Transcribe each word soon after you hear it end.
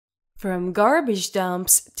From garbage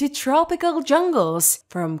dumps to tropical jungles,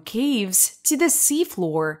 from caves to the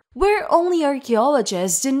seafloor, where only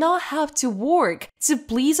archaeologists do not have to work to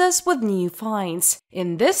please us with new finds.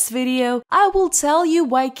 In this video, I will tell you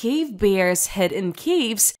why cave bears hid in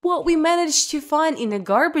caves, what we managed to find in a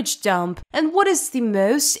garbage dump, and what is the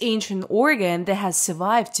most ancient organ that has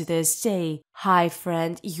survived to this day. Hi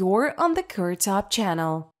friend, you're on the KirTop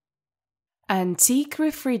channel. Antique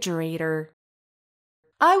refrigerator.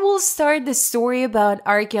 I will start the story about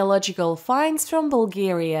archaeological finds from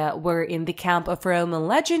Bulgaria, where in the camp of Roman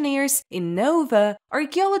legionnaires in Nova,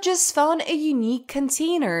 archaeologists found a unique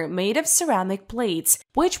container made of ceramic plates,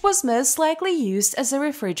 which was most likely used as a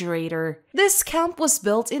refrigerator. This camp was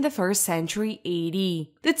built in the 1st century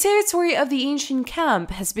AD. The territory of the ancient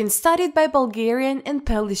camp has been studied by Bulgarian and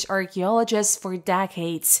Polish archaeologists for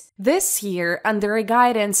decades. This year, under the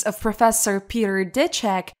guidance of Professor Peter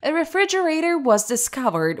Dyczek, a refrigerator was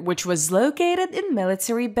discovered which was located in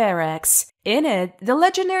military barracks. In it, the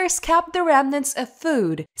legionnaires kept the remnants of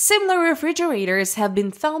food. Similar refrigerators have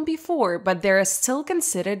been found before, but they are still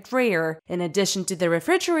considered rare. In addition to the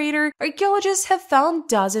refrigerator, archaeologists have found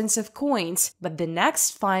dozens of coins, but the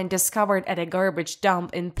next find discovered at a garbage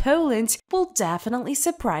dump in Poland will definitely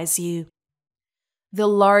surprise you. The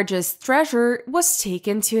largest treasure was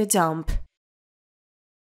taken to a dump.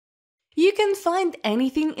 You can find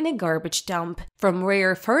anything in a garbage dump, from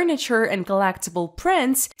rare furniture and collectible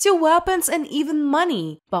prints to weapons and even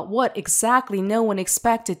money. But what exactly no one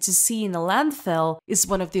expected to see in a landfill is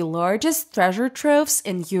one of the largest treasure troves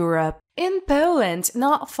in Europe. In Poland,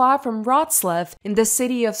 not far from Wrocław, in the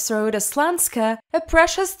city of Środa, a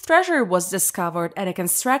precious treasure was discovered at a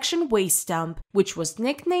construction waste dump, which was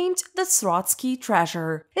nicknamed the Środzki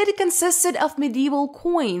treasure. It consisted of medieval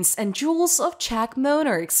coins and jewels of Czech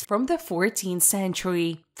monarchs from the 14th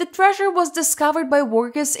century. The treasure was discovered by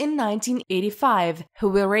workers in 1985, who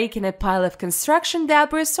were raking a pile of construction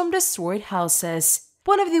debris from destroyed houses.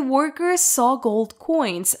 One of the workers saw gold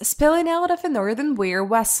coins spilling out of an earthenware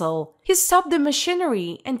vessel. He stopped the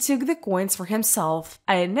machinery and took the coins for himself.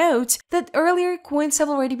 I note that earlier coins have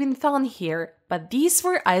already been found here, but these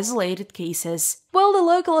were isolated cases. While the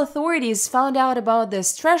local authorities found out about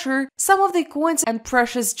this treasure, some of the coins and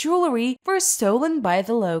precious jewelry were stolen by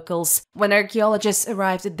the locals. When archaeologists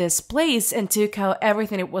arrived at this place and took out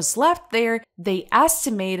everything that was left there, they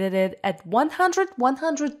estimated it at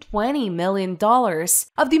 $120 million.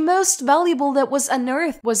 Of the most valuable that was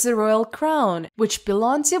unearthed was the royal crown, which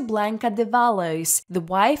belonged to Blanka de Valois, the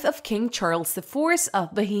wife of King Charles IV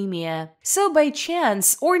of Bohemia. So by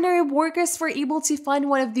chance, ordinary workers were able to find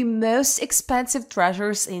one of the most expensive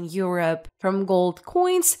treasures in Europe. From gold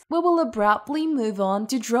coins, we will abruptly move on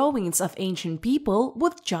to drawings of ancient people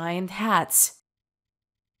with giant hats.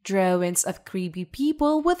 Drawings of creepy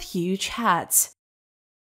people with huge hats.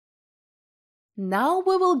 Now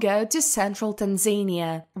we will go to central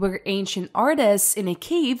Tanzania, where ancient artists in a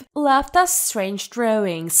cave left us strange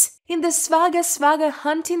drawings. In the Swaga Swaga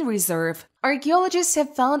hunting reserve, archaeologists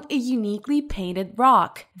have found a uniquely painted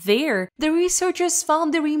rock. There, the researchers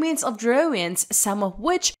found the remains of drawings, some of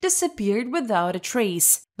which disappeared without a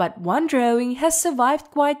trace. But one drawing has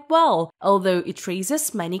survived quite well, although it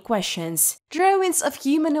raises many questions. Drawings of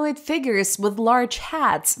humanoid figures with large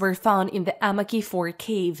hats were found in the Amaki 4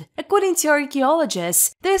 cave. According to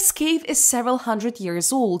archaeologists, this cave is several hundred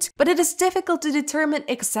years old, but it is difficult to determine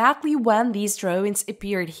exactly when these drawings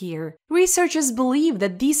appeared here. Researchers believe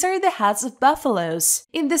that these are the hats of buffaloes.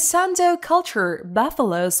 In the Sando culture,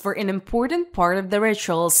 buffaloes were an important part of the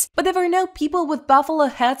rituals, but there were no people with buffalo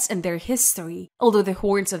heads in their history, although the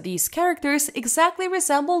horns of these characters exactly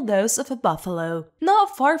resemble those of a buffalo.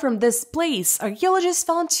 Not far from this place, archaeologists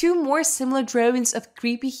found two more similar drawings of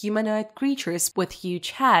creepy humanoid creatures with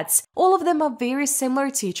huge hats. All of them are very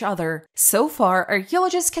similar to each other. So far,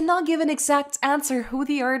 archaeologists cannot give an exact answer who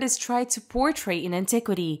the artist tried to portray in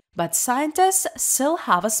antiquity, but scientists still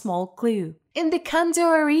have a small clue. In the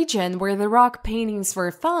Kandoa region where the rock paintings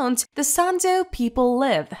were found, the Sando people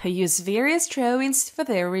live, who use various drawings for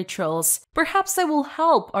their rituals. Perhaps they will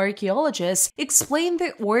help archaeologists explain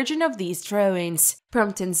the origin of these drawings.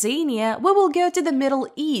 From Tanzania, we will go to the Middle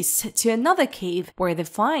East to another cave where the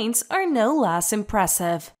finds are no less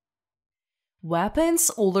impressive.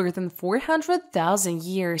 Weapons older than 400,000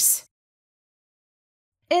 years.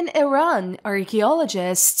 In Iran,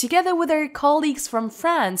 archaeologists, together with their colleagues from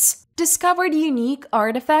France, discovered unique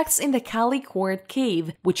artifacts in the Calicort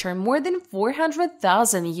cave, which are more than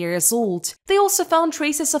 400,000 years old. They also found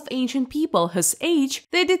traces of ancient people whose age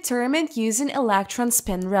they determined using electron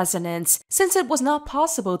spin resonance, since it was not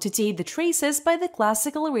possible to date the traces by the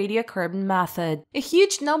classical radiocarbon method. A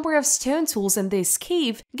huge number of stone tools in this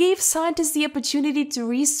cave gave scientists the opportunity to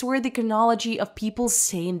restore the chronology of people's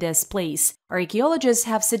stay in this place. Archaeologists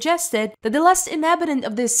have suggested that the last inhabitant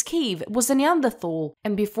of this cave was a Neanderthal,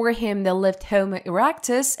 and before him there lived Homo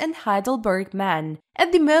erectus and Heidelberg man.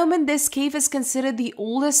 At the moment, this cave is considered the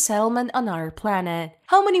oldest settlement on our planet.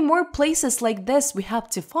 How many more places like this we have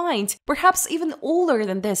to find, perhaps even older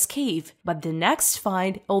than this cave? But the next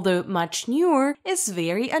find, although much newer, is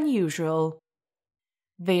very unusual.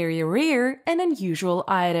 Very rare and unusual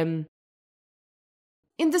item.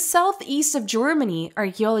 In the southeast of Germany,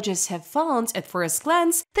 archaeologists have found, at first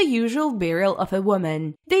glance, the usual burial of a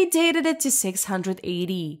woman. They dated it to 600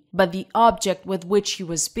 AD, but the object with which she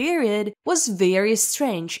was buried was very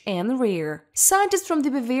strange and rare. Scientists from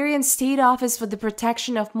the Bavarian State Office for the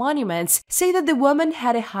Protection of Monuments say that the woman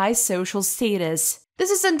had a high social status.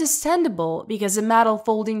 This is understandable because a metal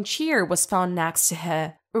folding chair was found next to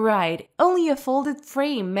her. Right, only a folded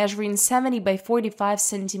frame measuring 70 by 45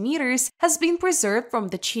 centimeters has been preserved from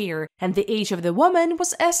the chair, and the age of the woman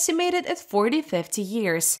was estimated at 40-50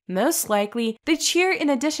 years. Most likely, the chair, in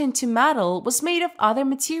addition to metal, was made of other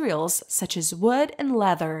materials such as wood and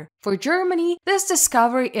leather. For Germany, this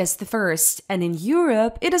discovery is the first, and in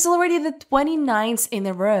Europe, it is already the 29th in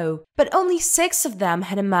a row, but only 6 of them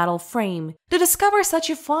had a metal frame. To discover such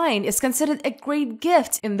a find is considered a great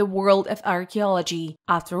gift in the world of archaeology.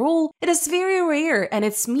 After all, it is very rare and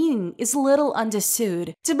its meaning is little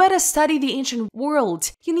understood. To better study the ancient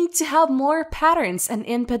world, you need to have more patterns and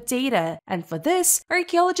input data, and for this,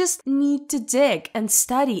 archaeologists need to dig and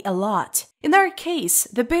study a lot. In our case,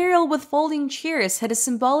 the burial with folding chairs had a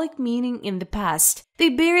symbolic meaning in the past. They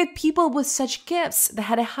buried people with such gifts that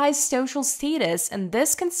had a high social status, and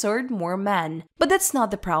this concerned more men. But that's not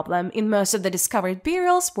the problem. In most of the discovered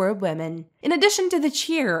burials were women. In addition to the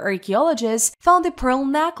chair, archaeologists found a pearl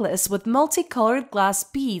necklace with multicolored glass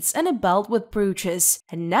beads and a belt with brooches,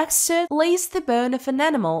 and next to it lays the bone of an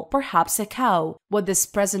animal, perhaps a cow. What this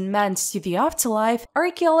present meant to the afterlife,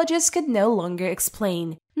 archaeologists could no longer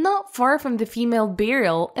explain. Not far from the female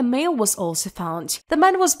burial, a male was also found. The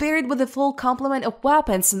man was buried with a full complement of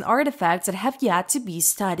weapons and artifacts that have yet to be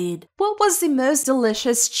studied. What was the most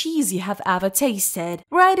delicious cheese you have ever tasted?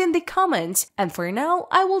 Write in the comments. And for now,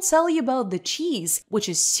 I will tell you about the cheese, which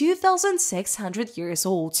is 2,600 years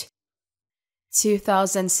old.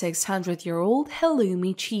 2,600-year-old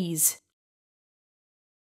halloumi cheese.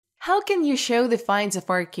 How can you show the finds of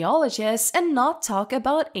archaeologists and not talk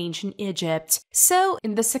about ancient Egypt? So,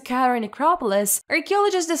 in the Saqqara necropolis,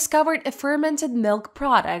 archaeologists discovered a fermented milk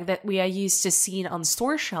product that we are used to seeing on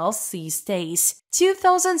store shelves these days.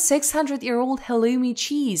 2,600-year-old halloumi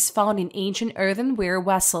cheese found in ancient earthenware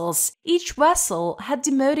vessels. Each vessel had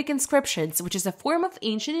demotic inscriptions, which is a form of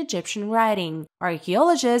ancient Egyptian writing.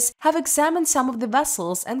 Archaeologists have examined some of the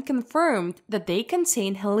vessels and confirmed that they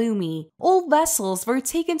contain halloumi. All vessels were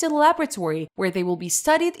taken to the laboratory, where they will be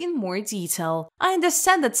studied in more detail. I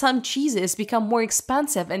understand that some cheeses become more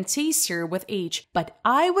expensive and tastier with age, but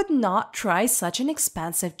I would not try such an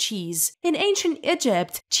expensive cheese. In ancient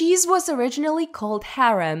Egypt, cheese was originally called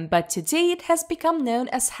haram, but today it has become known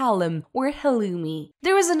as halloum or halloumi.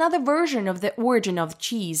 There is another version of the origin of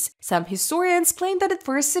cheese. Some historians claim that it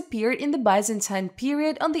first appeared in the Byzantine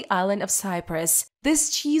period on the island of Cyprus. This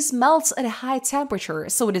cheese melts at a high temperature,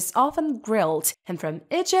 so it is often grilled. And from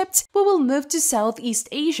Egypt, we will move to Southeast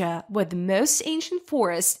Asia, where the most ancient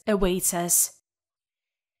forest awaits us.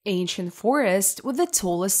 Ancient forest with the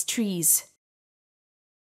tallest trees.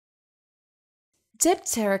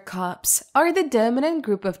 Dipterocarps are the dominant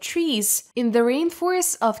group of trees in the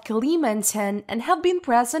rainforests of Kalimantan and have been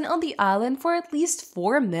present on the island for at least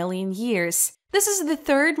 4 million years. This is the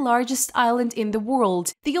third largest island in the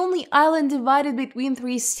world, the only island divided between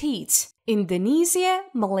 3 states: Indonesia,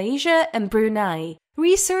 Malaysia, and Brunei.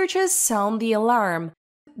 Researchers sound the alarm.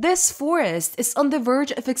 This forest is on the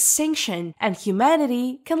verge of extinction, and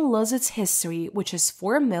humanity can lose its history, which is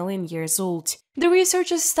 4 million years old. The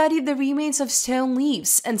researchers studied the remains of stone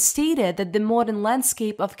leaves and stated that the modern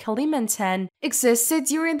landscape of Kalimantan existed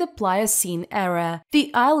during the Pliocene era.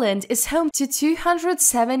 The island is home to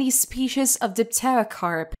 270 species of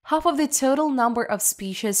dipterocarp, half of the total number of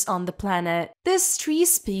species on the planet. This tree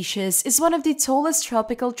species is one of the tallest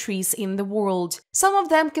tropical trees in the world. Some of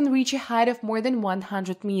them can reach a height of more than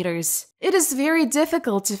 100 meters. It is very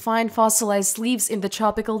difficult to find fossilized leaves in the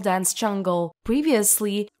tropical dense jungle.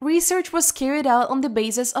 Previously, research was carried out on the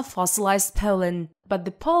basis of fossilized pollen, but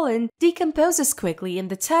the pollen decomposes quickly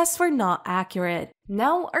and the tests were not accurate.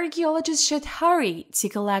 Now, archaeologists should hurry to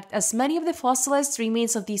collect as many of the fossilized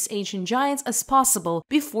remains of these ancient giants as possible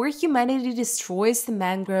before humanity destroys the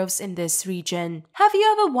mangroves in this region. Have you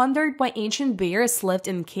ever wondered why ancient bears lived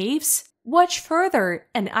in caves? Watch further,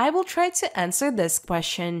 and I will try to answer this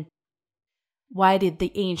question. Why did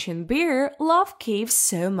the ancient bear love caves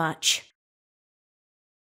so much?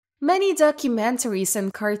 Many documentaries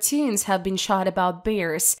and cartoons have been shot about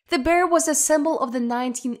bears. The bear was a symbol of the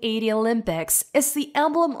 1980 Olympics, is the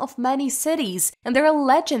emblem of many cities, and there are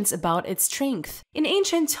legends about its strength. In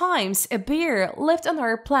ancient times, a bear lived on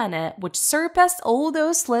our planet, which surpassed all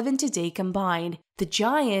those living today combined. The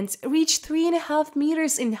giant reached 3.5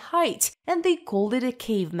 meters in height, and they called it a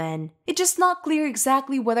caveman. It's just not clear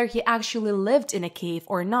exactly whether he actually lived in a cave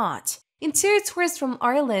or not. In territories from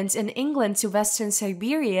Ireland and England to western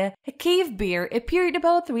Siberia, a cave bear appeared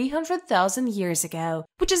about 300,000 years ago,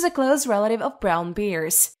 which is a close relative of brown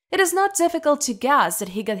bears. It is not difficult to guess that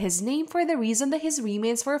he got his name for the reason that his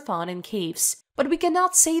remains were found in caves. But we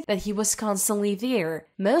cannot say that he was constantly there.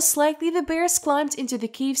 Most likely the bears climbed into the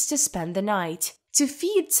caves to spend the night. To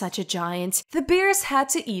feed such a giant, the bears had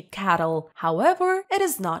to eat cattle. However, it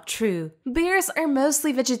is not true. Bears are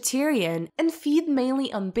mostly vegetarian and feed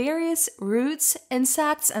mainly on berries, roots,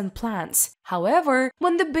 insects, and plants. However,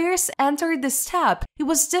 when the bears entered the steppe, it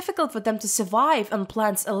was difficult for them to survive on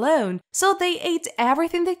plants alone, so they ate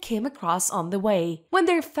everything they came across on the way. When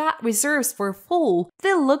their fat reserves were full,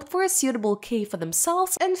 they looked for a suitable cave for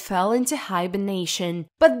themselves and fell into hibernation.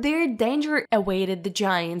 But their danger awaited the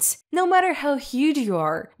giants. No matter how huge you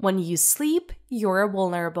are, when you sleep, you're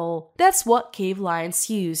vulnerable. That's what cave lions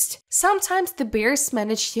used. Sometimes the bears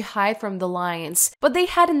managed to hide from the lions, but they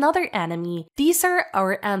had another enemy. These are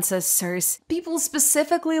our ancestors. People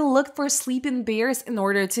specifically looked for sleeping bears in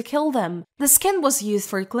order to kill them. The skin was used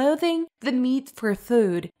for clothing, the meat for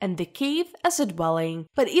food, and the cave as a dwelling.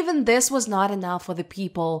 But even this was not enough for the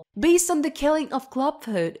people. Based on the killing of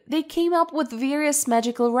clubfoot, they came up with various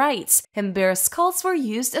magical rites, and bear skulls were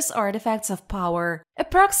used as artifacts of power.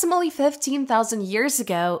 Approximately 15,000 years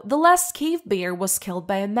ago, the last cave bear was killed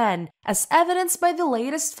by a man, as evidenced by the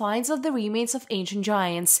latest finds of the remains of ancient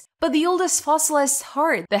giants. But the oldest fossilized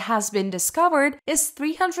heart that has been discovered is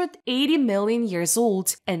 380 million years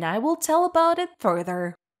old, and I will tell about it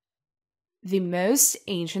further. The most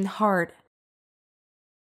ancient heart.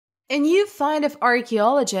 A new find of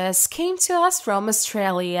archaeologists came to us from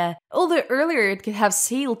Australia, although earlier it could have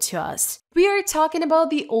sailed to us. We are talking about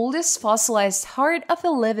the oldest fossilized heart of a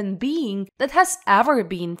living being that has ever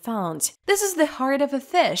been found. This is the heart of a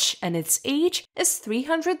fish, and its age is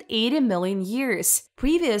 380 million years.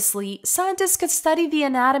 Previously, scientists could study the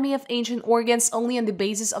anatomy of ancient organs only on the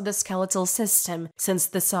basis of the skeletal system, since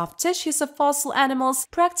the soft tissues of fossil animals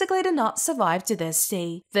practically do not survive to this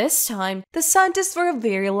day. This time, the scientists were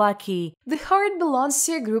very lucky. The heart belongs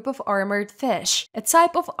to a group of armored fish, a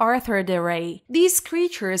type of arthrodirae. These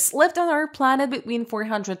creatures lived on our planet between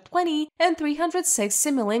 420 and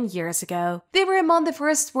 360 million years ago. They were among the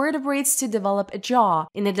first vertebrates to develop a jaw.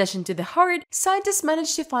 In addition to the heart, scientists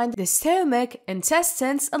managed to find the stomach,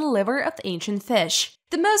 intestines, and liver of ancient fish.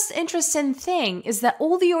 The most interesting thing is that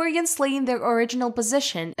all the organs lay in their original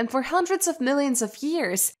position, and for hundreds of millions of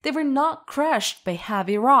years, they were not crushed by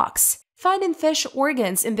heavy rocks. Finding fish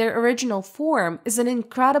organs in their original form is an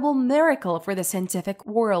incredible miracle for the scientific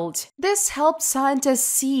world. This helped scientists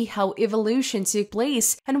see how evolution took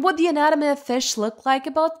place and what the anatomy of fish looked like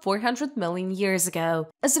about 400 million years ago,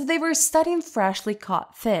 as if they were studying freshly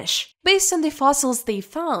caught fish. Based on the fossils they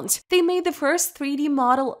found, they made the first 3D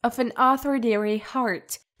model of an arthrodirae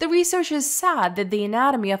heart. The researchers said that the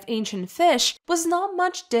anatomy of ancient fish was not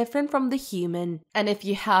much different from the human. And if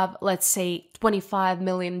you have, let's say, $25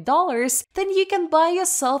 million, then you can buy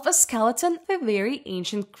yourself a skeleton of a very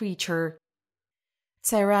ancient creature.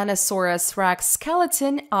 Tyrannosaurus Rex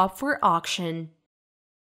skeleton up for auction.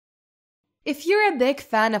 If you're a big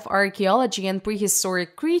fan of archaeology and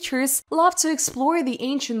prehistoric creatures, love to explore the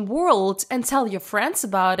ancient world, and tell your friends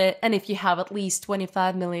about it, and if you have at least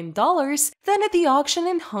 $25 million, then at the auction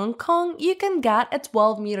in Hong Kong, you can get a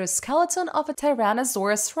 12-meter skeleton of a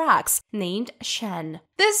Tyrannosaurus Rex named Shen.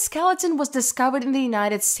 This skeleton was discovered in the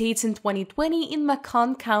United States in 2020 in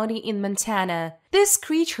Macon County in Montana. This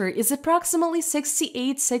creature is approximately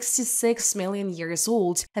 68-66 million years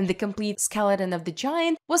old, and the complete skeleton of the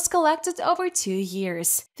giant was collected over 2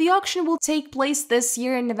 years. The auction will take place this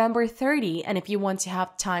year on November 30, and if you want to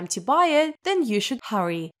have time to buy it, then you should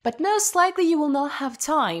hurry. But most likely you will not have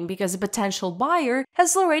time because a potential buyer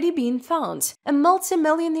has already been found. A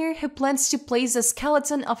multimillionaire who plans to place the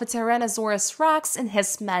skeleton of a Tyrannosaurus rex in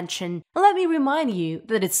his mansion. Let me remind you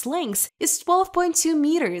that its length is 12.2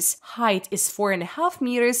 meters, height is 4.5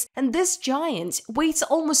 meters, and this giant weighs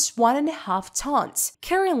almost 1.5 tons.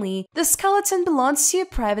 Currently, the skeleton belongs to a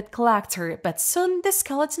private collector, but soon the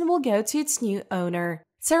skeleton will go to its new owner.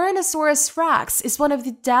 Tyrannosaurus rex is one of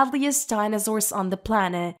the deadliest dinosaurs on the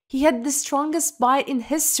planet. He had the strongest bite in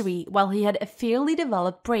history while he had a fairly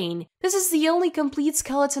developed brain. This is the only complete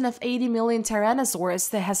skeleton of 80 million Tyrannosaurs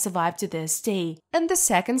that has survived to this day, and the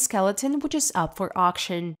second skeleton which is up for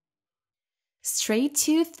auction.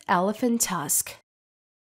 Straight-toothed elephant tusk.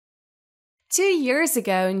 2 years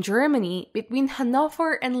ago in Germany, between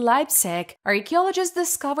Hanover and Leipzig, archaeologists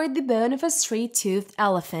discovered the bone of a straight-toothed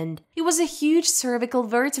elephant. It was a huge cervical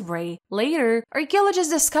vertebrae. Later,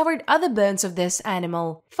 archaeologists discovered other bones of this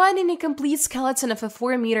animal. Finding a complete skeleton of a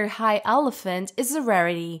 4-meter-high elephant is a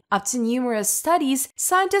rarity. After numerous studies,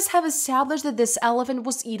 scientists have established that this elephant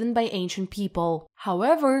was eaten by ancient people.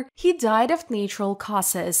 However, he died of natural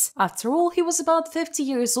causes. After all, he was about 50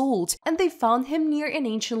 years old, and they found him near an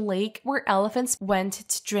ancient lake where elephants went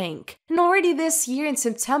to drink. And already this year in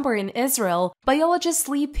September in Israel, biologist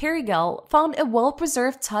Lee Perigel found a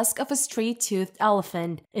well-preserved tusk of a straight-toothed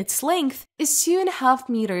elephant. Its length is 2.5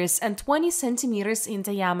 meters and 20 centimeters in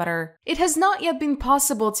diameter. It has not yet been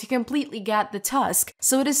possible to completely get the tusk,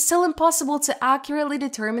 so it is still impossible to accurately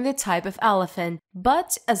determine the type of elephant.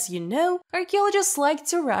 But, as you know, archaeologists like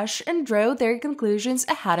to rush and draw their conclusions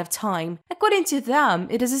ahead of time. According to them,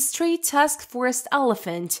 it is a straight-tusked forest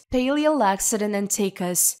elephant, Paleolaxodon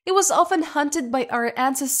antecus. It was often hunted by our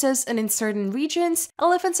ancestors, and in certain regions,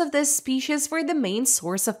 elephants of this species were the main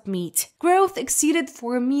source of meat. Growth exceeded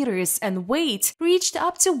 4 meters and weight reached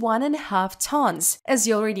up to 1.5 tons. As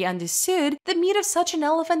you already understood, the meat of such an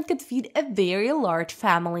elephant could feed a very large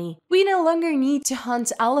family. We no longer need to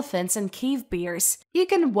hunt elephants and cave bears. You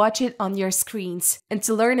can watch it on your screens. And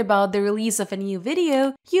to learn about the release of a new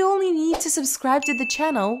video, you only need to subscribe to the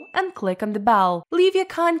channel and click on the bell. Leave your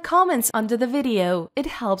kind comments under the video. It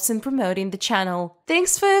helps in promoting the channel.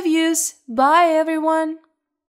 Thanks for your views. Bye everyone!